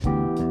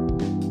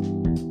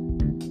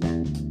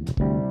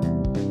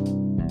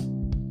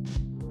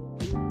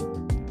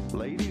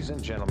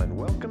gentlemen,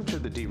 welcome to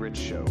the D-Rich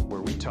Show,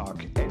 where we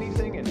talk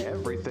anything and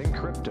everything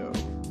crypto.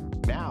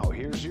 Now,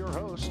 here's your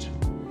host,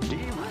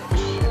 D-Rich.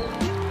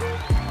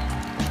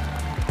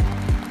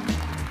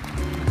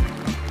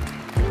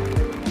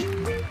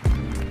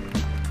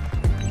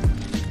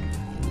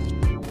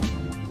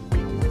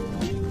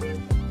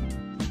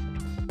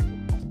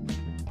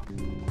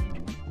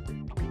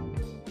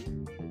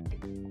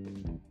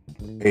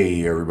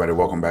 Hey everybody,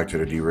 welcome back to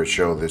the D-Rich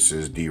Show. This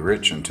is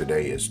D-Rich and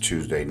today is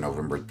Tuesday,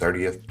 November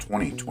 30th,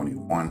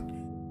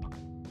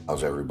 2021.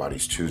 How's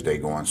everybody's Tuesday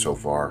going so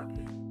far?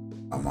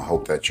 I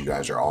hope that you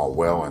guys are all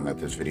well and that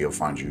this video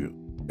finds you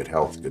good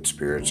health, good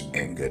spirits,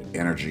 and good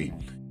energy.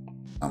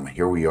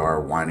 Here we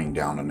are winding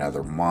down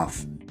another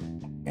month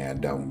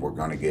and we're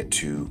going to get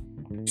to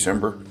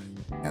December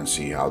and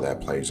see how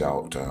that plays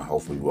out.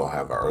 Hopefully we'll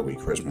have an early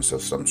Christmas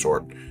of some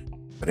sort.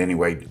 But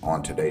anyway,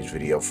 on today's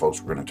video, folks,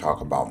 we're going to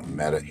talk about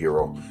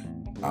Metahero,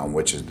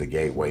 which is the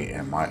gateway,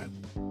 in my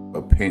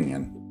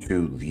opinion,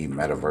 to the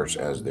Metaverse,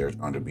 as there's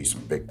going to be some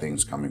big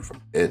things coming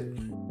from it.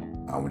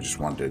 We just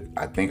wanted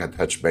to, I think I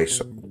touched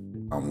base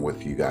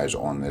with you guys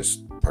on this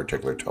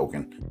particular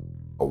token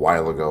a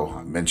while ago.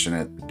 I mentioned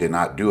it, did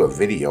not do a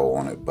video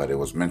on it, but it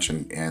was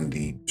mentioned in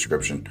the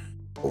description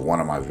of one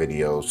of my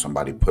videos.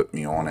 Somebody put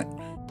me on it,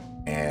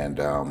 and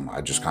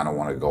I just kind of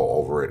want to go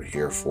over it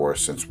here for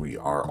us since we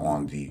are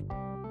on the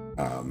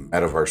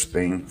Metaverse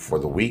thing for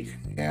the week,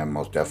 and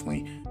most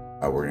definitely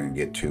we're going to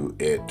get to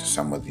it,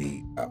 some of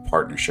the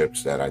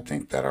partnerships that I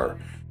think that are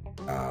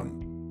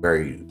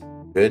very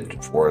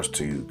good for us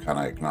to kind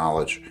of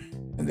acknowledge,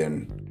 and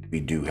then we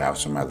do have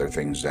some other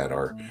things that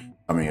are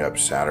coming up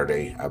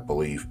Saturday, I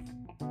believe,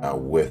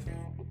 with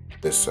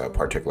this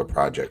particular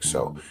project.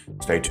 So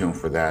stay tuned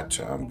for that.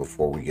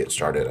 Before we get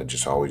started, I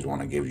just always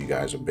want to give you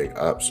guys a big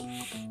ups.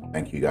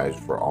 Thank you guys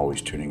for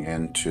always tuning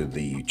in to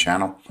the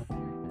channel.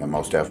 And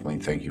most definitely,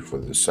 thank you for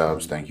the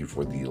subs. Thank you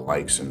for the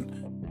likes and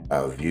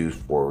views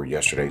for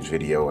yesterday's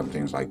video and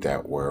things like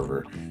that,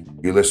 wherever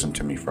you listen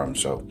to me from.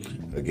 So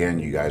again,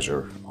 you guys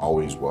are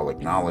always well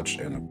acknowledged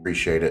and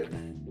appreciated.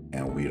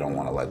 And we don't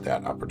want to let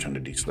that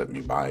opportunity slip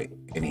me by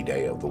any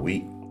day of the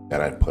week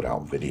that I put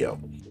out video.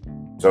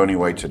 So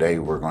anyway, today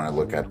we're going to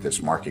look at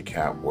this market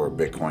cap where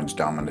Bitcoin's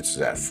dominance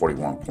is at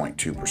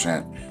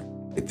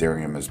 41.2%.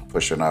 Ethereum is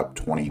pushing up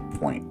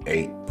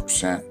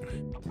 20.8%.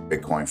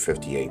 Bitcoin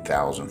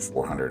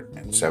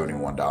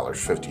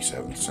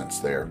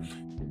 $58,471.57 there,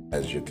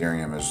 as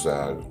Ethereum is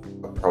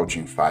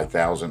approaching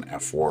 5,000 at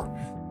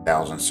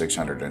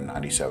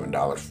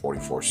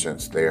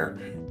 $4,697.44 there.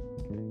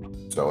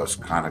 So it's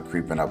kind of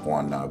creeping up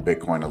on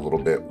Bitcoin a little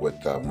bit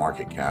with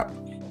market cap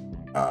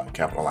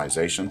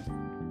capitalization.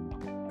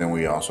 Then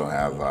we also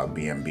have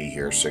BNB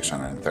here,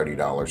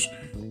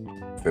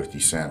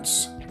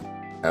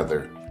 $630.50.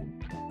 Heather,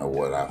 know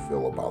what I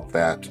feel about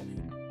that.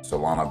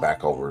 Solana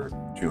back over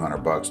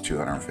 $200,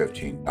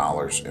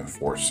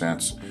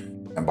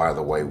 $215.04. And by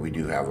the way, we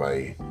do have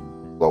a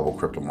global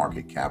crypto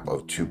market cap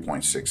of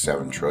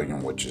 2.67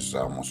 trillion, which is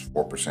almost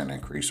 4%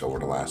 increase over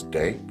the last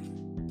day.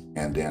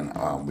 And then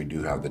we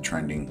do have the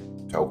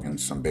trending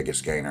tokens, some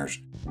biggest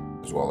gainers,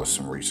 as well as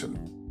some recent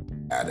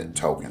added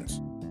tokens.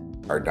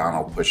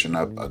 Cardano pushing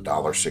up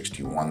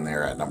 $1.61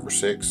 there at number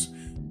 6.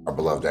 Our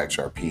beloved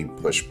XRP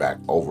pushed back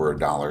over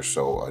 $1,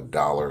 so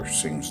 $1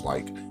 seems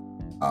like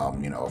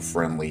a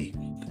friendly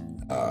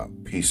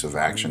piece of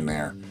action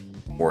there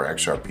for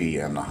XRP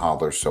and the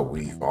hodler. So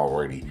we've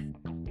already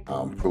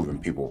proven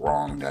people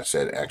wrong that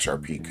said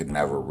XRP could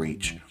never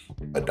reach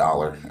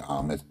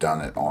 $1. It's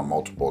done it on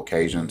multiple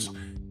occasions,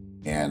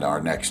 and our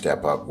next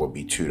step up would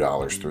be $2,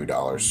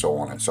 $3, so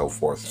on and so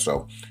forth.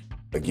 So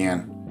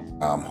again,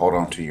 hold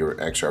on to your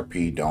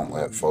XRP. Don't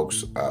let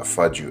folks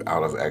fudge you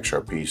out of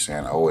XRP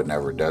saying, oh, it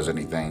never does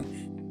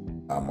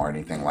anything or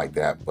anything like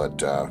that.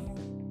 But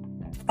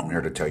I'm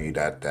here to tell you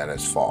that that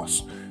is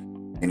false.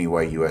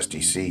 Anyway,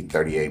 USDC,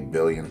 $38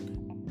 billion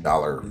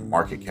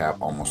market cap,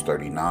 almost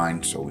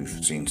 39. So we've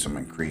seen some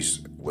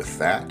increase with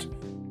that.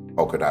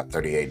 Polkadot,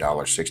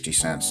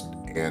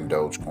 $38.60. And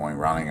Dogecoin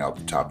rounding out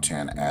the top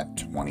 10 at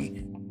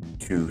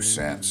 22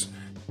 cents.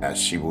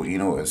 As Shiba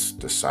Inu has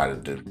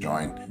decided to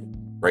join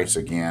race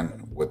again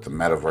with the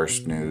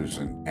Metaverse news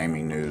and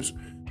gaming news.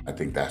 I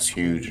think that's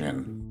huge,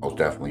 and most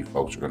definitely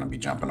folks are going to be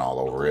jumping all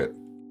over it,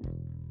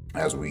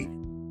 as we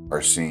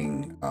are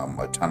seeing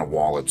a ton of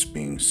wallets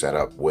being set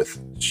up with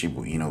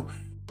Shiba Inu.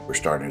 We're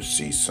starting to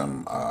see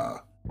some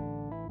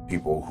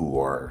people who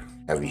are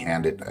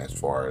heavy-handed as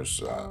far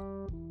as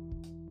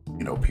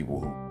people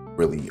who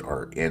really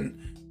are in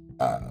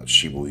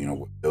Shiba Inu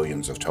with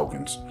billions of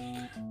tokens.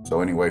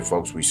 So anyway,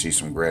 folks, we see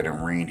some red and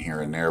green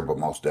here and there, but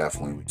most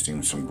definitely we've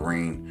seen some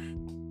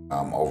green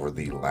over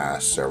the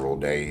last several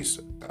days,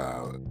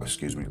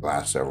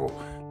 last several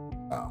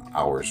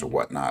hours or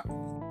whatnot,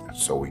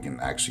 so we can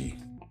actually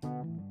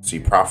see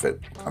profit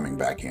coming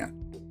back in.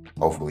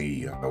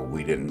 Hopefully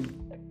we didn't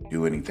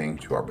do anything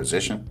to our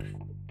position,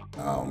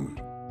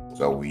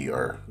 so we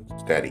are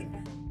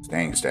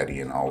staying steady,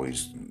 and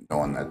always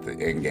knowing that the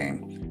end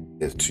game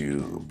is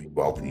to be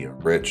wealthy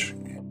and rich,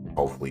 and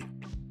hopefully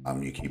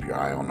you keep your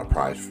eye on the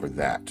prize for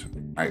that,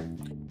 right?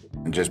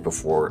 And just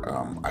before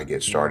I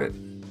get started,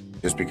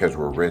 just because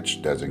we're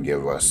rich doesn't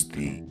give us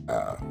the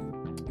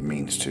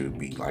means to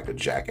be like a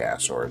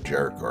jackass or a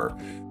jerk or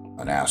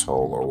an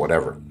asshole or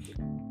whatever.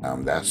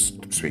 That's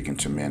speaking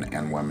to men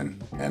and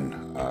women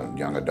and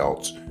young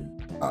adults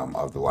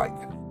of the like.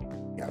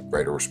 You have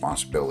greater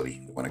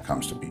responsibility when it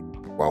comes to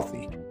being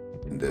wealthy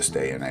in this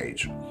day and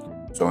age.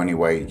 So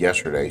anyway,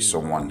 yesterday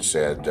someone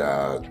said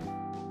to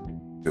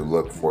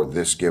look for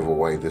this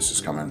giveaway. This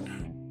is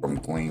coming from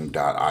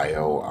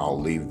gleam.io. I'll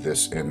leave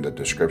this in the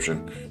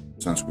description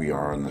since we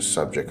are on the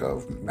subject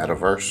of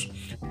Metaverse.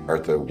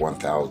 Earth the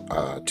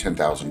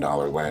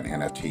 $10,000 land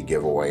NFT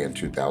giveaway and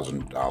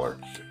 $2,000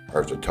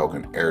 Earth a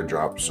token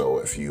airdrop. So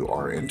if you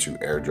are into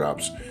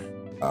airdrops,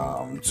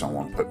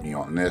 someone put me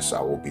on this.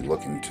 I will be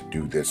looking to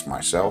do this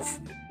myself.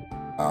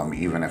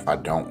 Even if I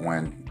don't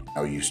win,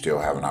 you still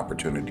have an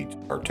opportunity to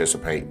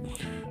participate.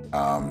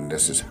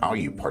 This is how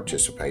you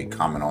participate.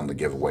 Comment on the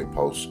giveaway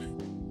post,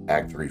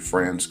 tag 3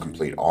 friends,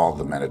 complete all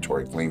the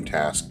mandatory Gleam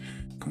tasks,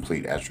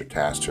 complete extra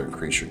tasks to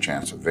increase your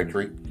chance of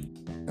victory.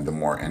 And the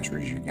more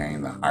entries you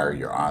gain, the higher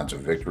your odds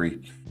of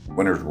victory.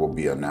 Winners will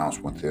be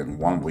announced within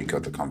 1 week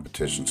of the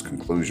competition's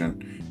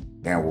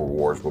conclusion, and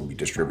rewards will be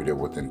distributed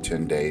within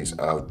 10 days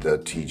of the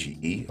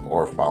TGE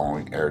or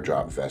following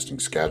airdrop vesting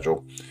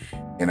schedule.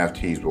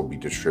 NFTs will be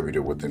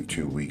distributed within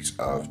 2 weeks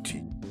of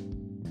TGE.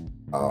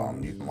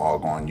 You can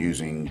log on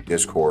using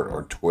Discord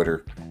or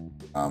Twitter.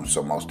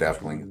 So most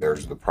definitely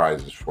there's the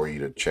prizes for you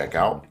to check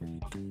out.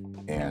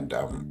 And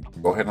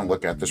go ahead and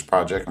look at this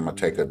project. I'm going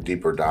to take a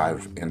deeper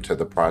dive into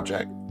the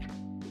project,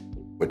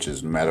 which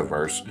is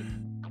Metaverse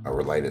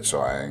related.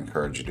 So I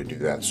encourage you to do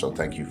that. So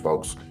thank you,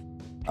 folks,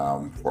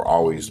 for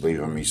always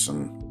leaving me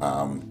some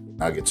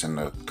nuggets in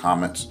the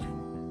comments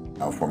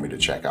for me to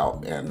check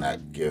out. And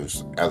that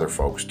gives other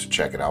folks to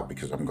check it out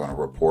because I'm going to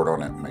report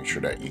on it and make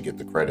sure that you get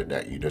the credit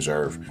that you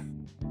deserve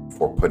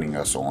for putting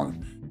us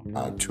on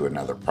to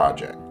another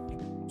project.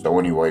 So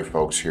anyway,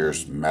 folks,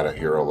 here's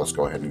Metahero. Let's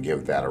go ahead and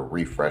give that a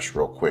refresh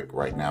real quick.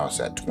 Right now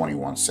it's at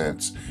 21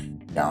 cents,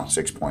 down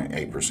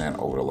 6.8%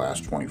 over the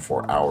last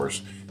 24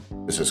 hours.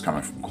 This is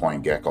coming from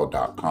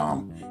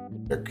CoinGecko.com,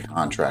 their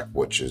contract,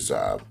 which is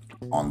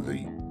on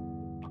the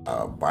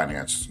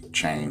Binance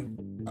chain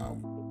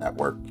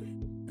network.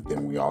 And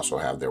then we also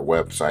have their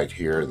website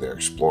here, their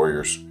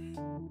explorers,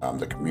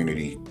 the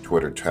community,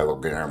 Twitter,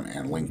 Telegram,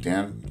 and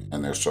LinkedIn.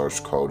 And their source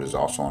code is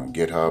also on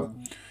GitHub.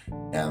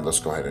 And let's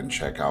go ahead and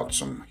check out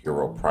some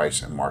hero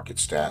price and market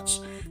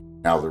stats.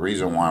 Now, the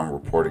reason why I'm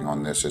reporting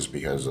on this is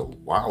because a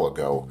while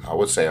ago, I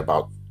would say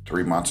about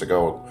 3 months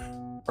ago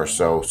or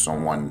so,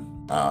 someone,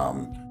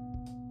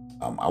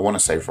 I want to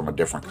say from a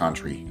different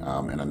country,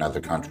 in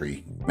another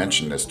country,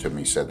 mentioned this to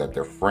me, said that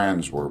their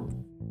friends were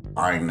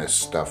buying this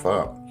stuff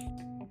up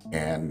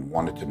and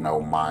wanted to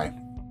know my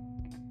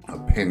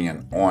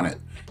opinion on it.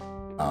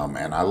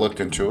 And I looked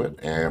into it,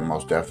 and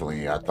most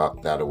definitely I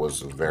thought that it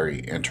was a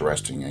very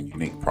interesting and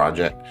unique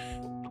project.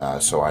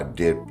 So I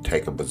did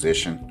take a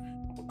position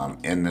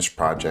in this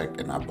project,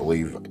 and I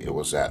believe it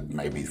was at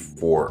maybe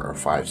 4 or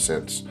 5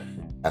 cents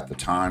at the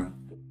time.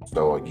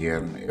 So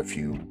again, if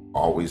you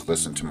always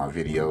listen to my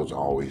videos,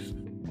 always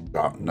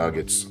drop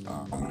nuggets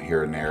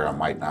here and there. I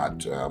might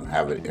not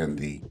have it in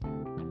the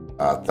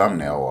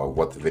thumbnail of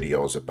what the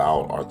video is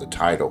about or the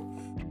title.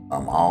 I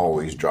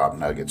always drop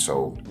nuggets,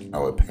 so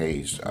it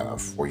pays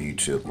for you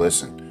to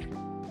listen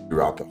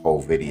throughout the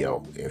whole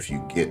video. If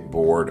you get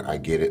bored, I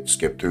get it.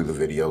 Skip through the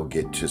video,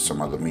 get to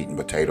some of the meat and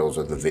potatoes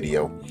of the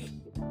video,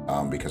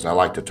 because I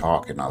like to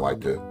talk and I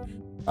like to,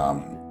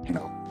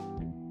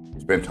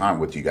 spend time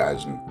with you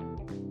guys and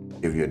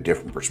give you a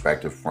different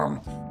perspective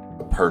from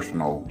a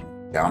personal,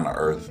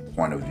 down-to-earth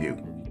point of view.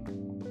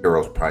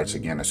 Hero's price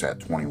again is at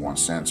 21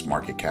 cents.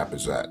 Market cap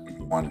is at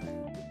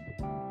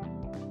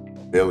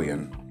 $1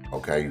 billion.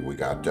 Okay, we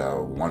got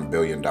 $1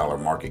 billion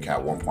market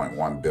cap,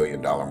 $1.1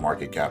 billion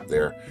market cap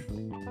there.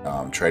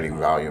 Trading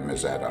volume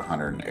is at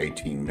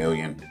 118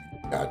 million.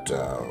 Got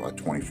a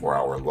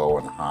 24-hour low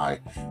and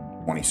high,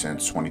 20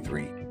 cents,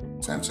 23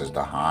 cents as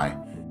the high.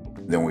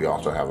 Then we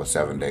also have a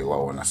 7-day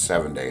low and a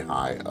 7-day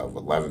high of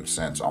 11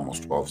 cents,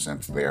 almost 12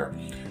 cents there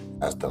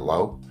as the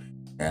low,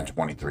 and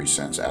 23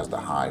 cents as the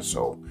high.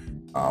 So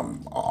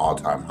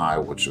all-time high,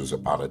 which was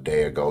about a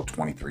day ago,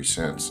 23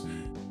 cents.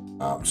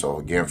 So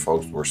again,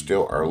 folks, we're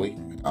still early.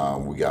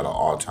 We got an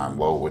all-time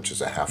low, which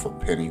is a half a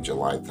penny,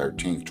 July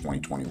 13th,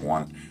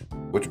 2021,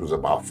 which was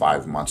about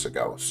 5 months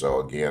ago.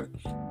 So again,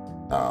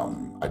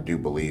 I do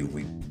believe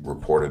we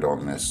reported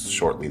on this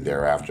shortly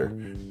thereafter.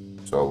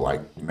 So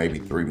like maybe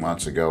 3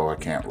 months ago, I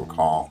can't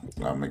recall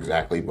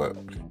exactly, but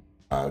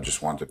I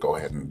just wanted to go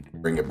ahead and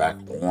bring it back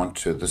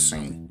onto the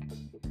scene.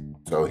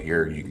 So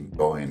here you can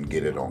go ahead and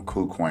get it on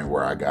KuCoin,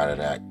 where I got it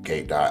at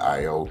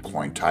Gate.io,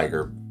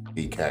 CoinTiger,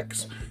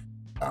 BKEX,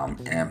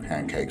 and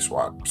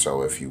PancakeSwap.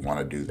 So if you want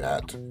to do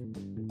that,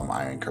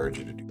 I encourage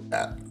you to do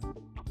that.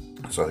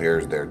 So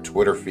here's their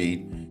Twitter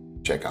feed.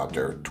 Check out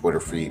their Twitter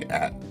feed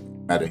at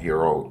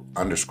Metahero_.io,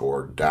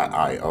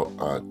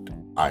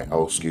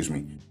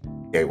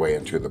 gateway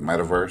into the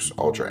Metaverse,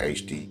 Ultra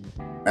HD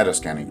meta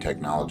scanning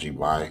technology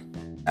by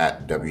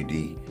at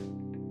WDW_IO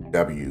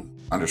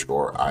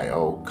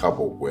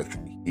coupled with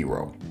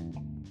Hero.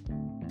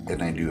 And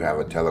they do have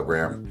a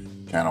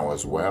Telegram channel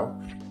as well.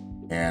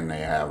 And they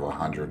have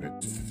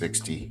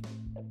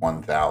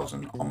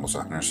 161,000, almost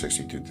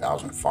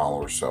 162,000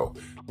 followers. So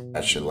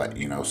that should let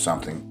you know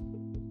something.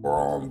 We're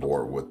all on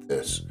board with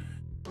this.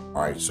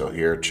 All right, so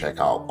here, check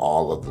out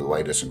all of the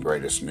latest and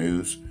greatest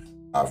news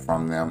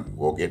from them.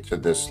 We'll get to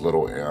this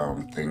little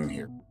thing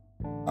here,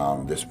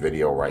 this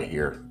video right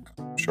here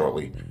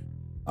shortly.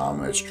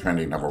 It's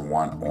trending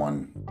 #1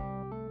 on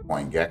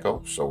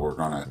CoinGecko, so we're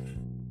gonna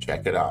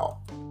check it out.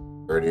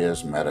 There it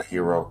is,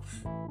 Metahero,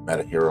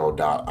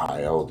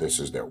 metahero.io. This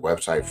is their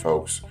website,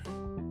 folks.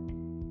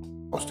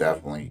 Most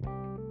definitely,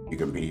 you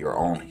can be your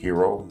own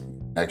hero,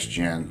 next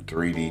gen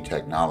 3D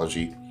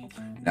technology.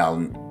 Now,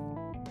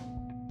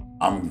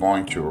 I'm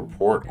going to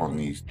report on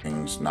these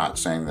things, not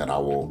saying that I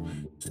will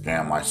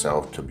scam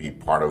myself to be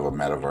part of a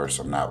metaverse.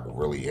 I'm not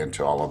really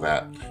into all of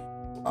that.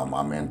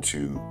 I'm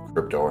into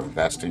crypto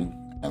investing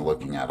and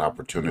looking at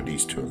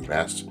opportunities to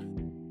invest.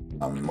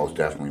 Most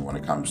definitely when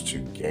it comes to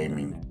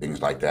gaming,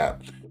 things like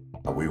that,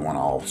 we want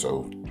to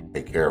also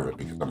take care of it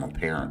because I'm a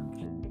parent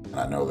and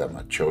I know that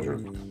my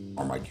children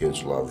or my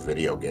kids love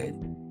video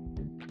games,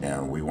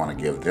 and we want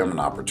to give them an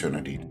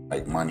opportunity to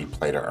make money,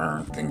 play to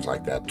earn, things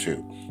like that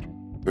too.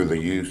 Through the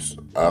use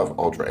of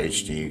Ultra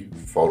HD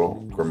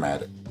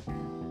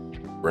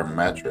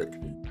photogrammetric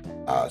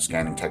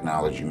scanning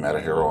technology,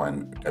 Metahero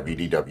and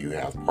WDW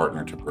have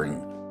partnered to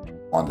bring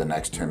on the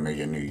next 10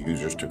 million new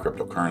users to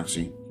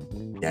cryptocurrency,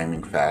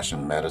 gaming,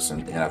 fashion,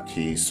 medicine,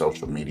 NFTs,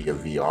 social media,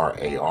 VR,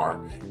 AR,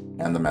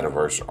 and the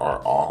Metaverse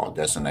are all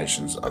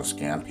destinations of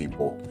scam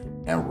people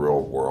and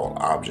real-world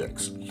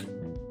objects.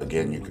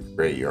 Again, you can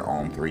create your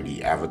own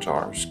 3D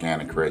avatar,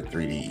 scan and create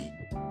 3D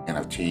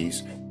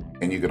NFTs,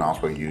 and you can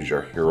also use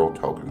your hero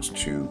tokens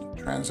to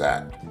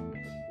transact.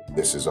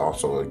 This is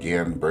also,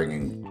 again,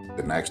 bringing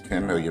the next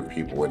 10 million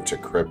people into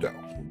crypto.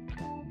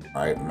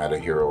 Right?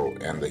 Metahero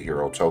and the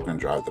Hero token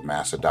drive the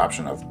mass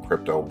adoption of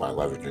crypto by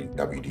leveraging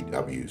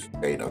WDW's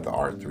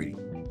state-of-the-art 3D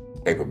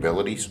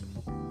capabilities.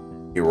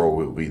 Hero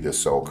will be the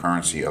sole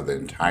currency of the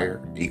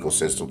entire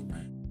ecosystem.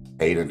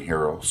 Paid in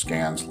Hero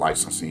scans,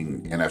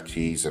 licensing,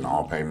 NFTs, and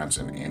all payments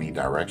in any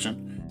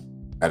direction.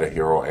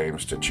 Metahero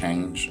aims to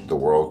change the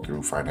world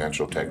through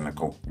financial,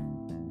 technical,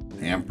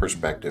 and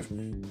perspective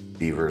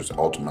levers,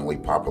 ultimately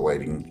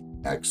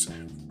populating next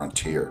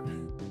frontier.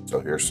 So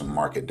here's some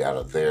market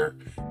data there.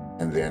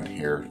 And then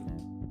here,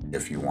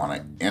 if you want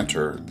to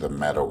enter the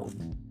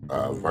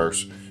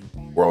Metaverse,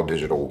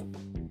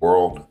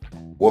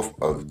 Wolf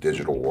of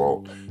Digital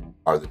World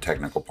are the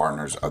technical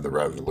partners of the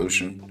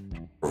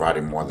revolution,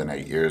 providing more than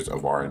 8 years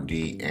of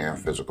R&D and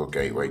physical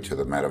gateway to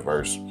the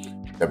Metaverse.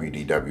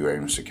 WDW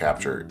aims to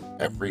capture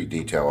every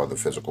detail of the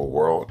physical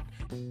world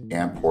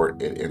and port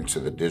it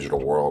into the digital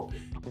world.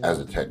 As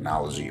the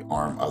technology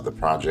arm of the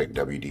project,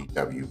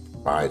 WDW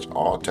provides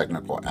all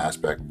technical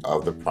aspects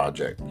of the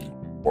project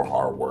for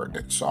hardware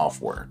and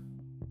software.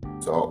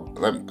 So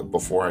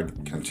before I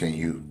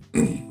continue,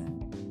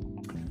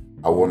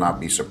 I will not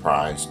be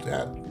surprised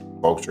that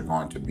folks are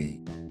going to be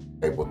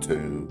able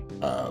to,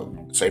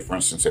 say for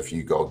instance, if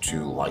you go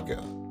to like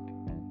a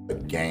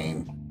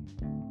game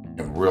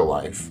in real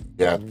life,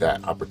 yeah,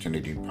 that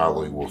opportunity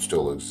probably will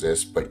still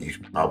exist, but you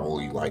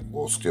probably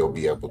will still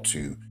be able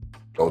to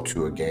go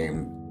to a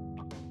game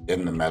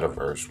in the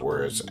Metaverse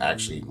where it's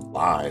actually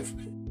live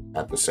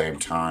at the same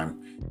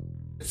time.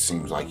 It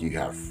seems like you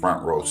have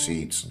front row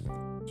seats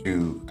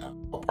to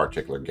a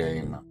particular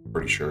game. I'm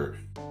pretty sure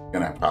you're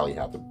gonna probably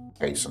have to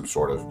pay some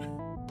sort of,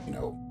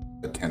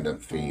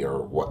 attendant fee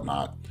or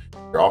whatnot.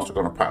 You're also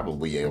gonna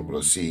probably be able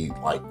to see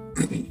I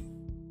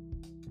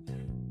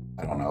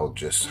don't know,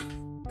 just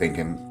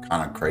thinking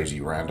kind of crazy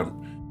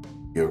random.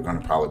 You're gonna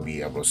probably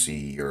be able to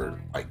see your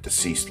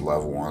deceased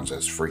loved ones,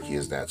 as freaky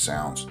as that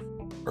sounds,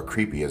 or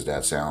creepy as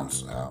that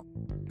sounds.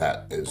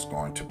 That is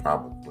going to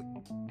probably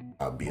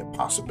be a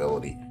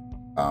possibility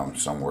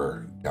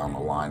somewhere down the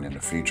line in the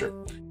future.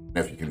 And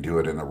if you can do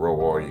it in the real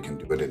world, you can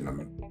do it in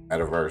the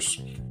Metaverse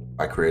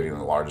by creating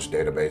the largest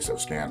database of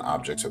scanned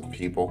objects and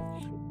people.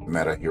 The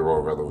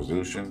Metahero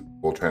revolution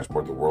will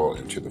transport the world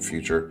into the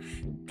future.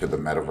 To the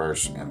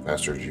Metaverse,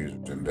 investors,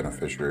 users, and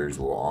beneficiaries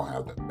will all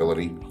have the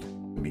ability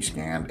to be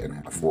scanned and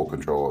have full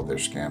control of their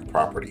scanned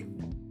property.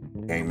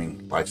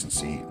 Gaming,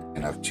 licensing,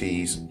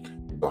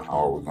 NFTs. So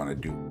how are we going to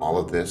do all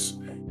of this?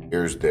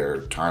 Here's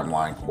their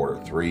timeline: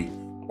 Q3,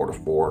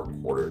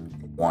 Q4,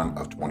 Q1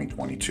 of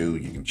 2022.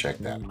 You can check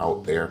that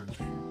out there.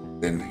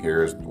 Then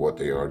here's what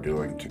they are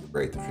doing to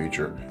create the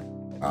future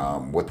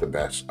with the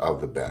best of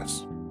the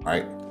best,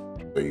 right?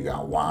 So you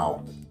got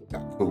WoW, you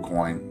got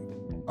KuCoin,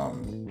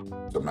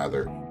 some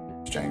other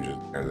exchanges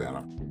there that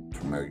I'm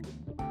familiar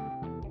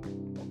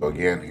with. So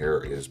again, here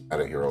is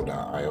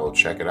metahero.io.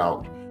 Check it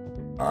out.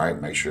 All right,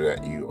 make sure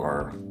that you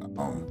are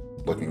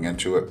looking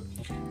into it.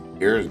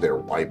 Here's their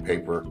white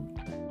paper.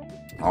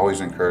 I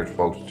always encourage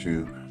folks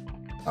to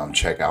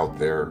check out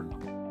their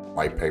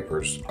white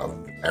papers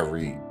of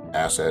every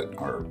asset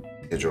or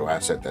digital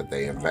asset that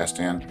they invest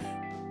in,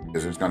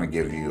 because it's going to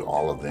give you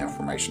all of the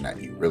information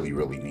that you really,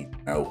 really need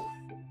to know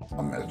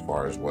as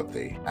far as what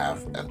they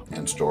have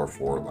in store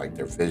for, like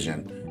their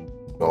vision,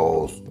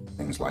 goals,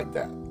 things like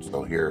that.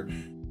 So here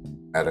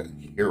at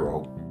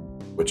Metahero,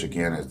 which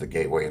again is the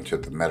gateway into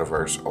the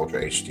Metaverse,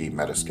 Ultra HD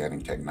meta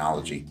scanning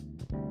technology,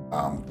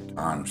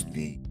 times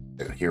the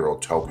Hero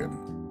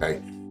token.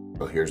 Okay,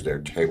 so here's their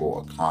table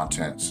of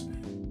contents.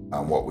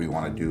 What we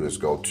want to do is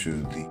go to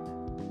the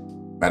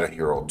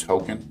Metahero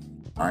token.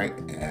 All right,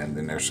 and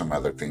then there's some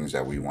other things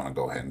that we want to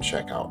go ahead and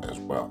check out as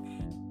well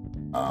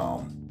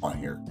on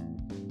here.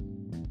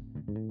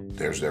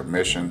 There's their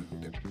mission,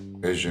 their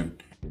vision,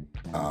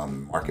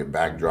 market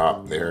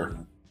backdrop there.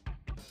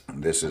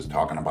 And this is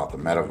talking about the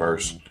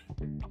Metaverse.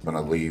 I'm going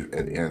to leave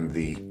it in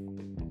the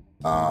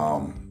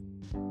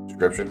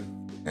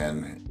description.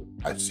 And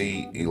I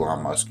see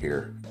Elon Musk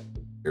here.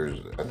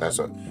 That's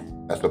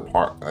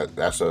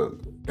a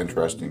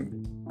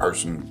interesting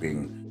person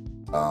being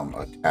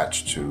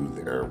attached to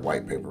their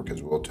white paper,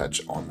 because we'll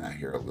touch on that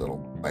here a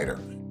little later.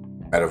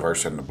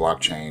 Metaverse and the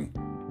blockchain.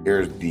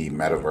 Here's the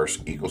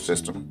Metaverse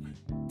ecosystem.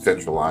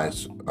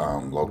 Centralized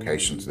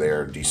locations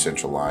there,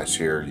 decentralized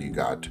here. You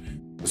got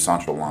the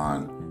central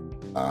line.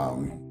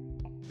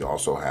 You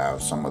also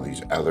have some of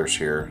these others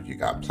here. You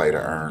got play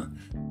to earn.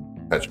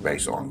 Touch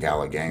base on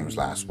Gala Games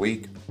last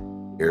week.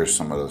 Here's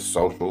some of the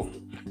social.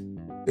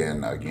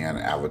 Then again,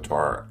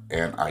 avatar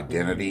and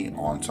identity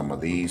on some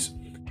of these.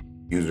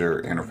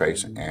 User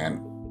interface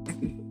and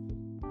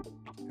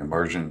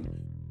immersion.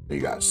 You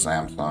got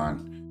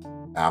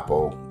Samsung,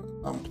 Apple,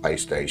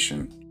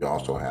 PlayStation. You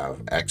also have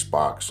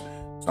Xbox,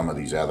 some of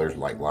these others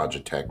like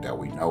Logitech that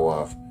we know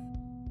of.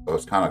 So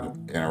it's kind of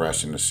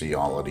interesting to see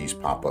all of these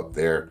pop up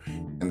there.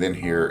 And then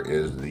here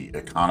is the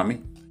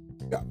economy.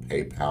 You got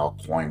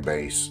PayPal,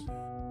 Coinbase,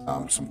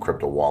 some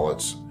crypto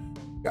wallets.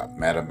 You got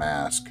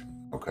MetaMask.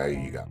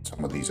 Okay, you got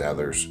some of these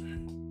others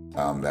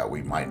that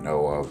we might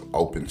know of.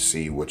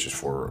 OpenSea, which is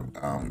for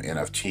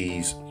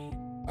NFTs.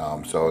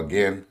 So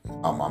again,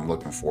 I'm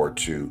looking forward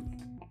to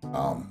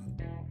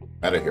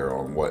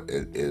Metahero and what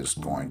it is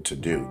going to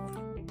do.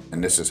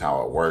 And this is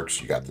how it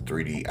works. You got the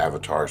 3D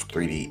avatars,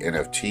 3D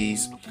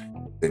NFTs.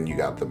 Then you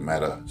got the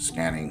meta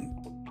scanning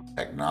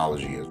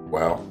technology as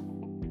well.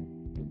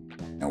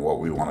 And what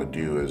we want to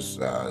do is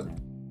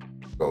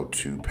go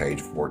to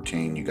page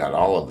 14. You got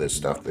all of this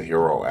stuff, the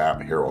Hero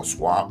app, Hero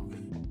Swap,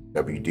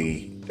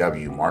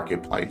 WDW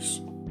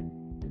Marketplace,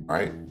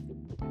 right?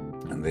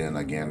 And then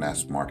again,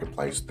 that's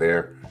Marketplace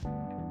there.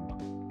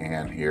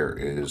 And here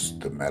is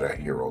the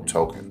Metahero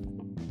token.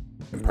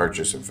 You can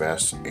purchase,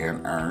 invest,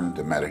 and earn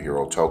the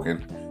Metahero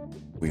token.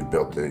 We've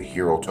built the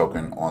Hero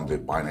token on the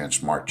Binance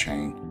Smart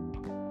Chain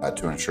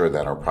to ensure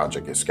that our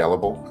project is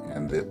scalable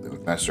and that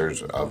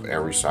investors of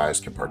every size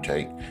can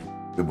partake.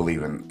 We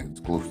believe in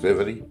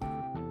exclusivity,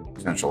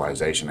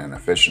 centralization, and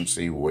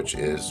efficiency, which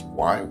is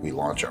why we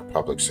launch our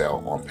public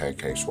sale on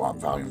PancakeSwap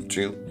Volume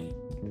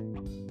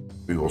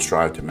 2. We will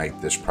strive to make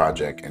this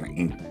project an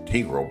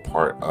integral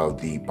part of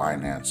the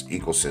Binance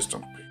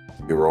ecosystem.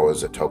 Hero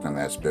is a token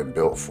that's been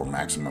built for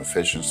maximum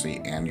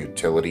efficiency and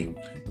utility,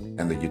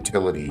 and the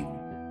utility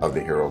of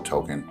the Hero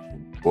token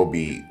will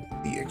be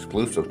the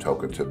exclusive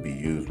token to be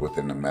used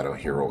within the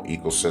Metahero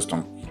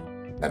ecosystem.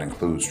 That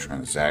includes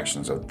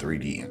transactions of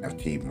 3D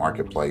NFT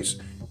marketplace,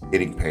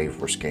 getting paid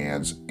for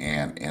scans,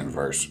 and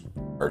inverse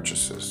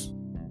purchases.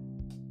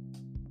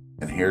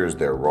 And here's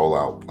their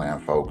rollout plan,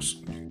 folks.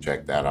 You can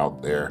check that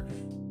out there.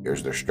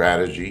 Here's their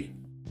strategy,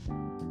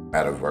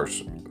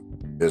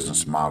 Metaverse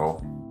business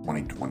model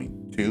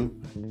 2022.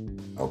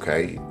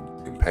 Okay,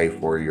 you can pay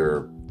for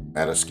your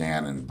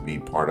Metascan and be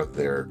part of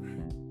their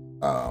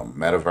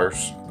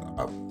Metaverse.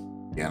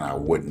 Again, I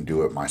wouldn't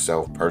do it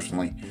myself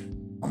personally.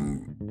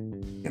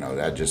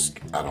 That just,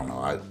 I don't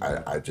know.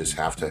 I just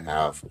have to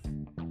have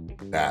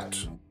that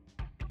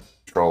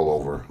control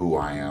over who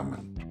I am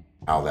and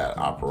how that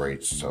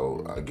operates.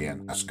 So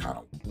again, that's kind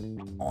of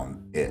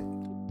on it.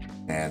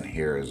 And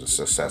here is a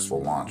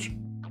successful launch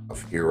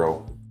of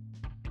Hero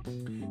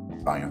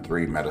Volume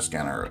 3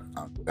 Metascanner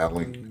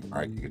unveiling. All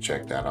right, you can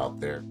check that out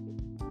there.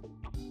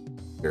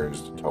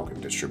 Here's the token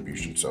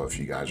distribution. So if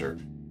you guys are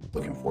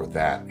looking for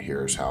that,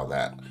 here's how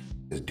that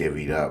is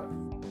divvied up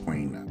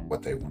between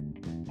what they want.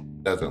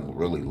 It doesn't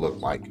really look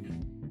like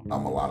a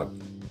lot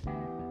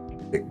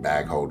of big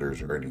bag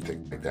holders or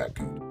anything like that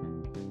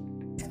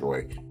can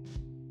destroy.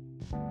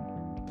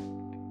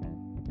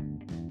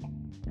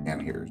 And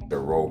here's the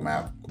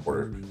roadmap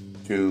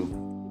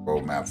Q2,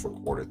 roadmap for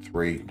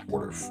Q3,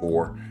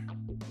 Q4,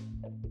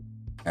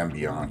 and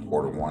beyond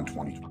Q1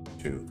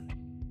 2022.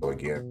 So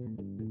again,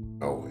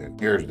 and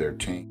here's their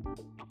team.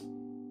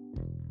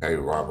 Okay,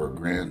 Robert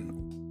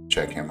Grin,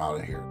 check him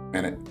out here in a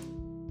minute.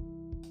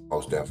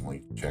 Most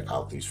definitely check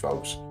out these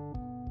folks,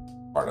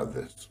 part of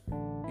this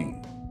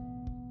team.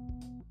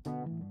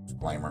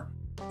 Disclaimer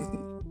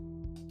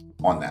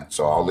on that.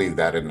 So I'll leave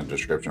that in the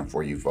description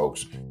for you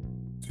folks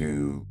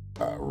to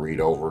read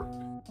over.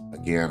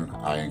 Again,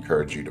 I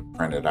encourage you to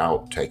print it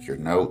out, take your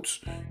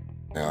notes,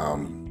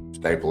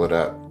 staple it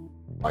up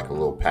like a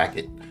little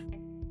packet,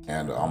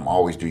 and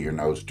always do your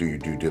notes, do your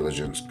due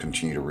diligence,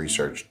 continue to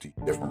research the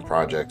different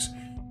projects.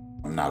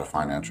 I'm not a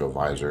financial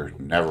advisor,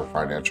 never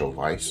financial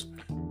advice,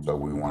 so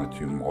we wanted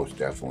to most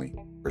definitely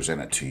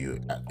present it to you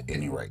at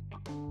any rate.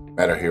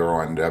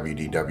 Metahero and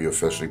WDW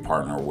officially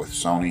partner with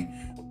Sony.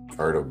 We've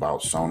heard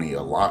about Sony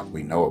a lot.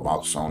 We know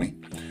about Sony.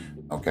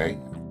 Okay,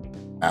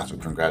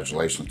 massive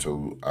congratulations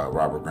to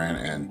Robert Grant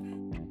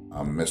and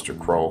Mr.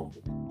 Crow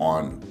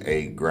on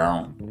a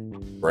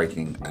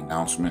groundbreaking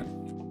announcement.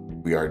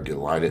 We are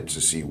delighted to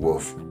see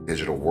Wolf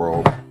Digital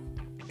World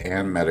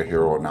and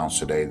Metahero announced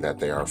today that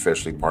they are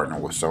officially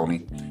partnered with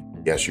Sony.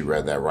 Yes, you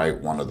read that right.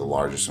 One of the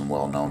largest and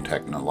well-known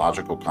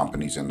technological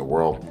companies in the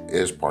world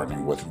is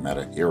partnering with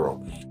Metahero.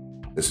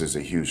 This is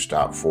a huge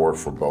step forward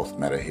for both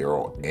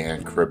Metahero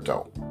and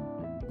crypto.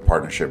 The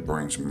partnership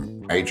brings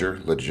major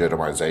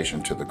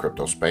legitimization to the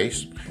crypto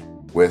space,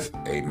 with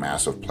a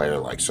massive player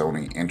like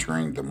Sony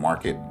entering the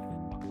market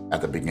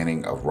at the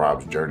beginning of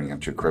Rob's journey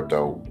into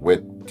crypto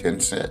with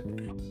Tencent.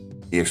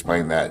 He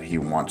explained that he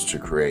wants to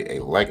create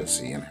a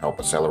legacy and help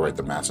accelerate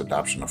the mass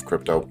adoption of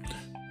crypto,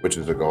 which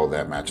is a goal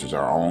that matches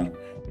our own.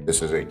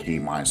 This is a key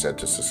mindset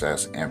to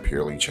success, and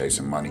purely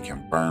chasing money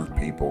can burn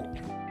people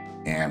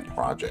and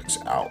projects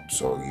out.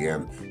 So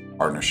again,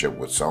 partnership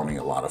with Sony,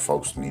 a lot of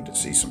folks need to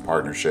see some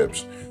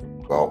partnerships.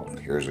 Well,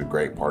 here's a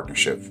great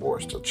partnership for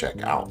us to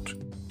check out.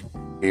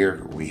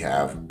 Here we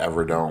have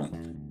Everdome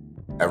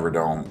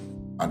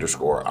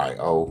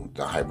 _IO,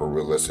 the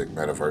hyper-realistic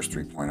Metaverse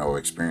 3.0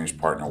 experience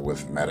partner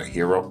with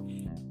Metahero.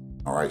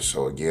 All right,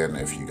 so again,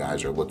 if you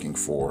guys are looking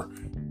for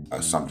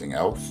something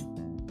else,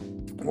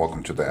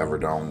 welcome to the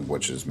Everdome,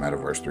 which is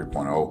Metaverse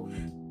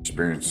 3.0.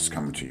 Experience is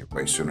coming to you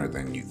way sooner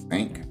than you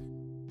think.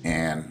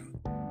 And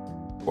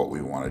what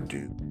we want to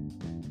do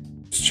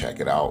is check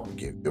it out,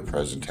 give you a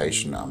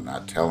presentation. I'm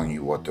not telling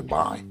you what to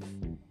buy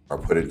or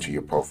put into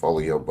your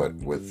portfolio, but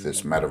with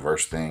this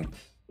Metaverse thing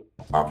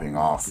popping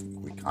off,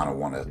 we kind of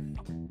want to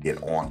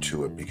get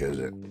onto it because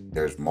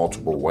there's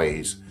multiple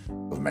ways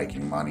of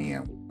making money,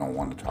 and we don't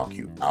want to talk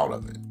you out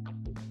of it.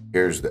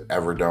 Here's the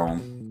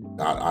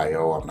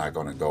Everdome.io. I'm not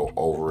going to go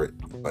over it,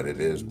 but it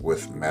is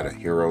with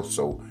Metahero,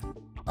 so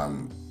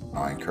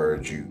I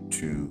encourage you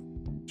to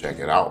check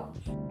it out.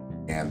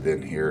 And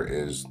then here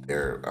is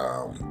their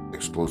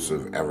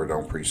exclusive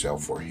Everdome presale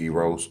for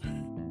heroes.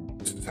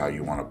 This is how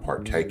you want to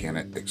partake in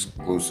it.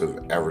 Exclusive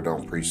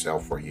Everdome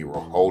presale for hero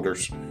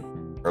holders.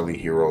 Early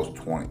heroes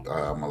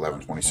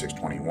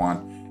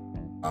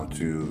 11/26/21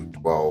 to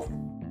 12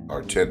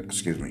 or 10.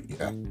 Excuse me.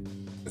 Yeah,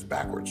 it's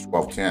backwards.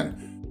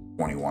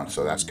 12/10/21.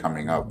 So that's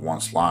coming up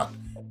one slot,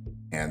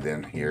 and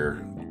then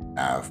here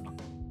have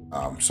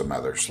some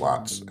other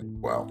slots as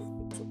well.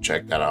 So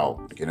check that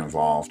out. Get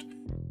involved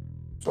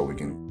so we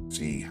can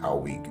see how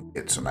we can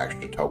get some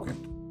extra token,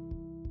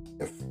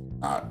 if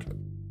not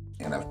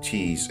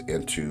NFTs,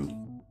 into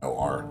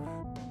our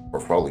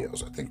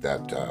portfolios. I think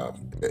that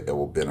it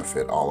will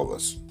benefit all of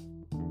us.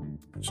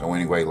 So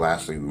anyway,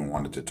 lastly, we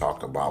wanted to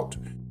talk about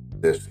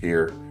this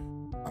here.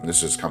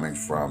 This is coming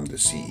from the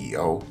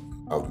CEO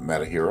of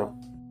Metahero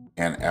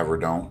and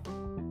Everdome.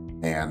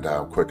 And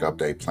a quick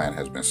update: plan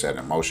has been set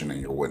in motion,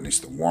 and you'll witness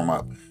the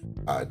warm-up.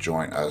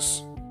 Join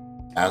us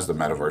as the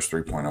Metaverse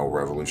 3.0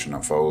 revolution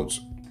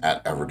unfolds.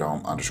 At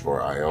Everdome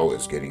 _IO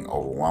is getting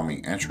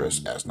overwhelming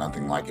interest, as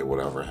nothing like it will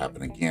ever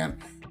happen again.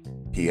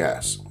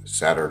 P.S.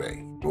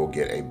 Saturday, we'll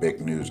get a big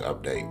news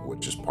update,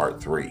 which is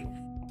part 3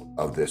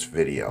 of this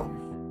video.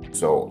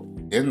 So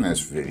in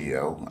this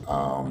video,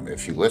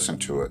 if you listen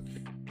to it,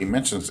 he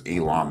mentions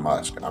Elon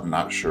Musk. I'm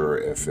not sure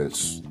if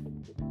it's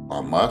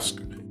Elon Musk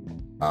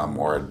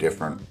or a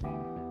different,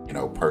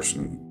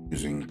 person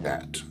using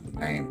that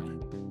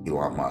name,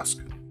 Elon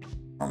Musk,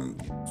 from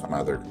some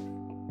other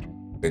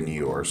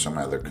venue or some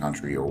other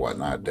country or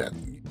whatnot that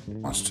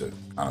wants to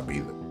kind of be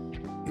the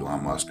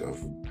Elon Musk of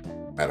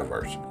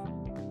Metaverse.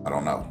 I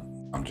don't know.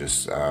 I'm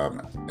just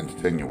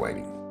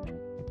insinuating.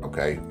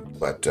 Okay,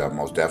 but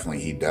most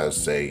definitely he does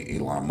say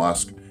Elon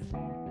Musk.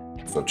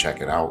 So check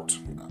it out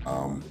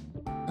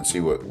and see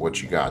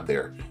what you got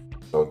there.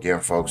 So again,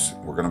 folks,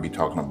 we're going to be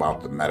talking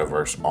about the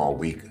Metaverse all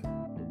week,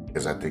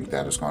 because I think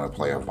that is going to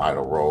play a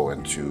vital role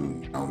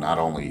into not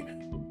only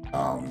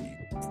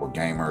for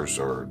gamers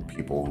or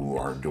people who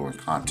are doing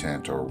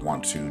content or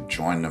want to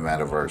join the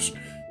Metaverse.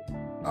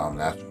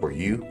 That's for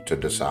you to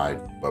decide,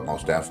 but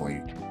most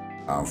definitely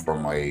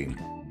from a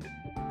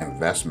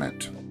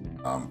investment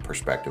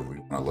perspective, we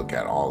want to look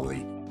at all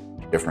the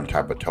different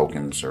type of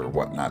tokens or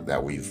whatnot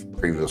that we've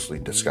previously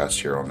discussed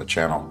here on the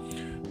channel.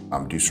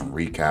 Do some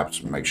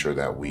recaps, make sure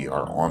that we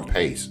are on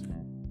pace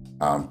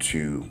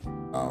to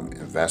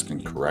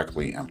investing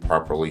correctly and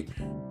properly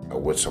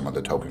with some of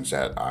the tokens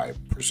that I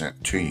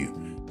present to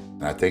you.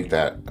 And I think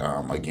that,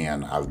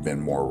 again, I've been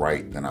more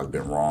right than I've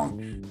been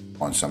wrong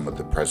on some of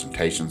the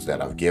presentations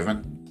that I've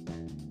given.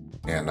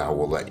 And I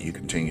will let you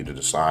continue to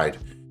decide.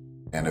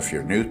 And if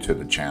you're new to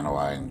the channel,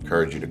 I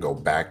encourage you to go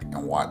back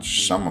and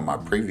watch some of my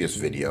previous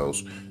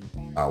videos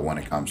when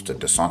it comes to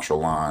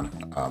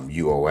Decentraland,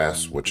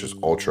 UOS, which is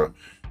Ultra,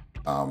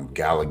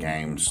 gala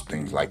games,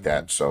 things like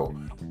that. So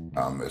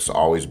it's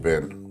always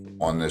been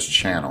on this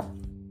channel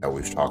that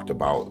we've talked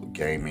about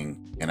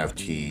gaming,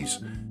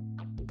 NFTs,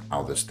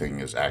 how this thing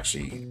is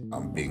actually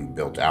being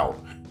built out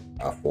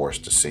for us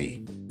to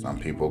see. Some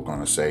people are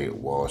going to say,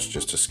 well, it's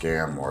just a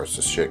scam or it's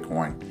a shit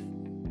coin.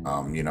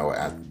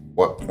 At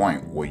what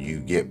point will you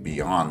get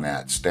beyond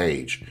that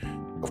stage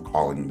of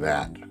calling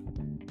that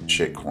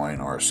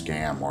shitcoin or a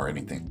scam or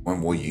anything?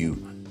 When will you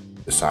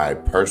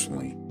decide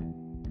personally,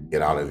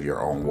 get out of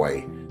your own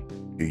way,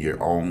 do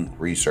your own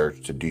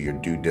research, to do your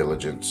due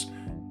diligence,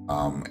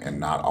 and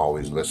not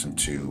always listen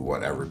to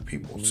whatever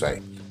people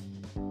say?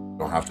 You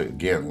don't have to,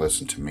 again,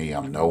 listen to me.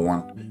 I'm no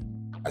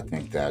one. I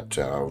think that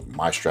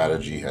my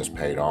strategy has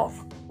paid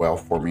off well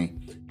for me,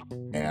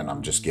 and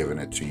I'm just giving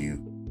it to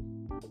you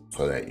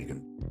so that you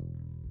can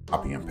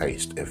copy and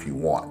paste if you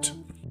want.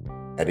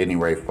 At any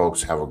rate,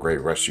 folks, have a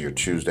great rest of your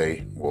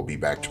Tuesday. We'll be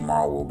back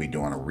tomorrow. We'll be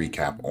doing a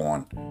recap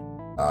on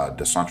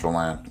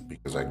Decentraland,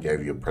 because I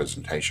gave you a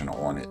presentation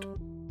on it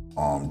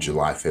on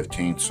July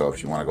 15th. So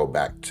if you want to go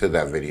back to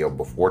that video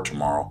before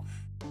tomorrow,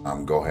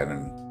 go ahead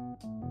and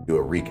do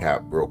a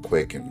recap real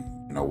quick, and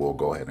we'll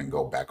go ahead and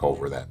go back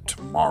over that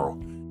tomorrow.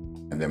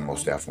 And then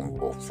most definitely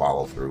we'll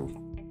follow through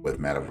with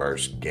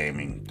Metaverse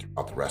gaming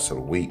throughout the rest of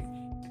the week.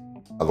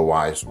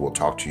 Otherwise, we'll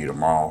talk to you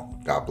tomorrow.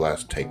 God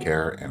bless, take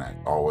care, and as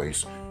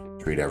always,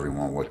 treat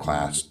everyone with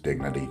class,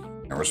 dignity,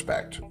 and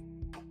respect.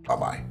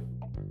 Bye-bye.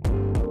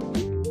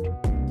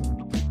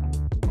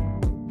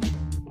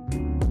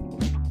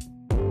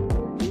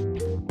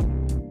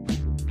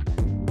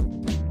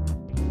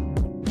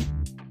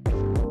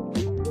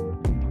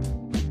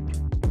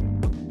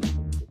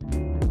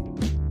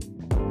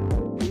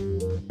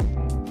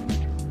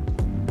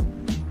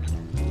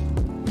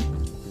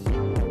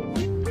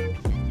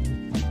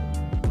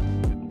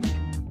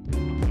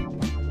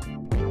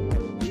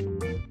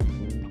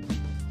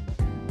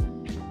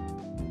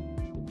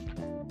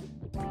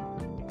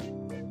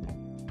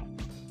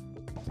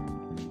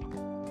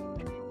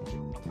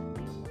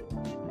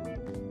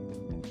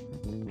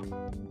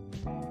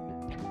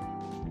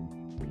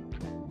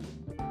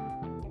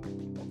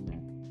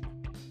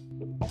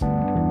 Bye.